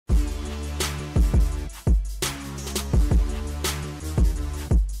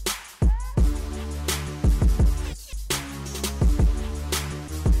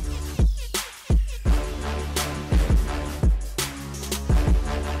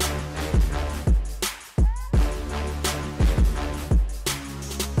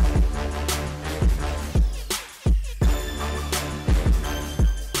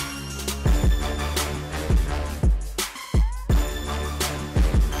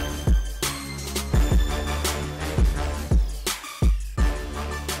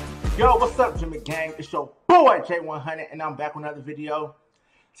Yo, what's up, Jimmy Gang? It's your boy J100, and I'm back with another video.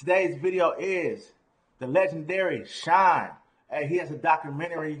 Today's video is the legendary Shyne. Hey, he has a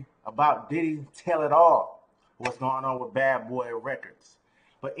documentary about Diddy Tell It All, what's going on with Bad Boy Records.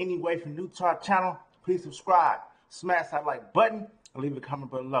 But anyway, if you're new to our channel, please subscribe, smash that like button, and leave a comment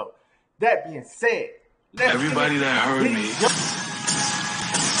below. That being said, everybody that heard me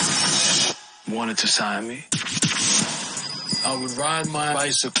wanted to sign me. I would ride my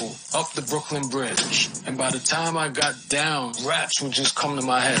bicycle up the Brooklyn Bridge, and by the time I got down, raps would just come to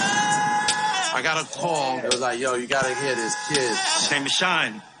my head. I got a call. It was like, yo, you gotta hear this kid. His name is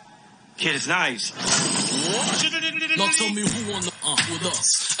Shyne. Kid is nice. Now tell me who on the with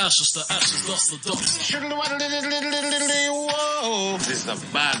us. Ashes to ashes, dust to dust. Whoa. This is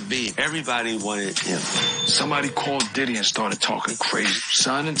a bad beat. Everybody wanted him. Somebody called Diddy and started talking crazy.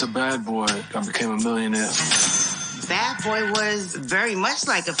 Signed into Bad Boy, I became a millionaire. Bad Boy was very much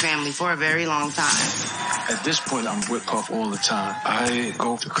like a family for a very long time. At this point, I'm with Puff all the time. I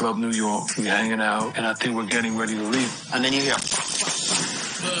go to Club New York, we hanging out, and I think we're getting ready to leave. And then you hear...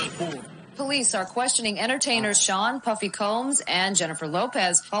 Bad Boy. Police are questioning entertainers Sean, Puffy Combs, and Jennifer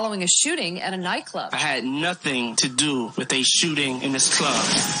Lopez following a shooting at a nightclub. I had nothing to do with a shooting in this club.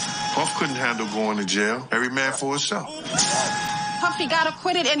 Puff couldn't handle going to jail. Every man for himself. Puffy got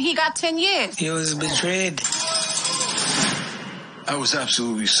acquitted and he got 10 years. He was betrayed. I was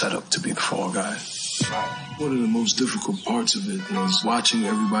absolutely set up to be the fall guy. One of the most difficult parts of it was watching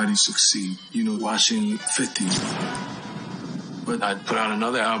everybody succeed. You know, watching 50. But I put out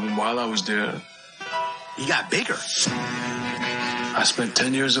another album while I was there. He got bigger. I spent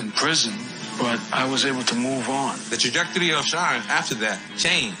 10 years in prison, but I was able to move on. The trajectory of Shyne after that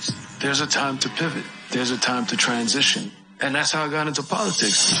changed. There's a time to pivot. There's a time to transition. And that's how I got into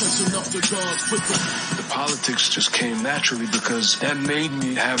politics. The politics just came naturally because that made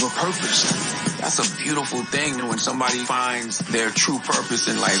me have a purpose. That's a beautiful thing when somebody finds their true purpose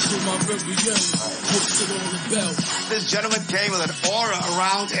in life. This gentleman came with an aura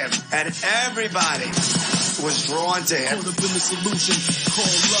around him, and everybody was drawn to him. Belize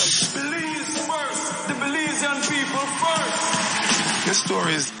first. The Belizean people first. This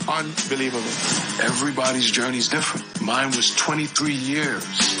story is unbelievable. Everybody's journey is different. Mine was 23 years.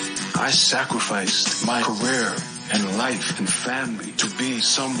 I sacrificed my career and life and family to be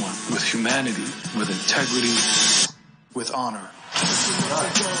someone with humanity, with integrity, with honor.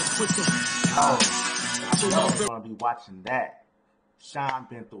 I'm gonna be watching that. Shyne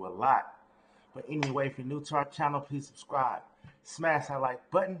been through a lot. But anyway, if you're new to our channel, please subscribe. Smash that like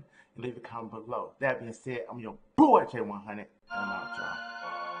button and leave a comment below. That being said, I'm your boy J100. And I'm out,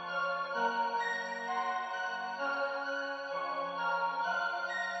 y'all.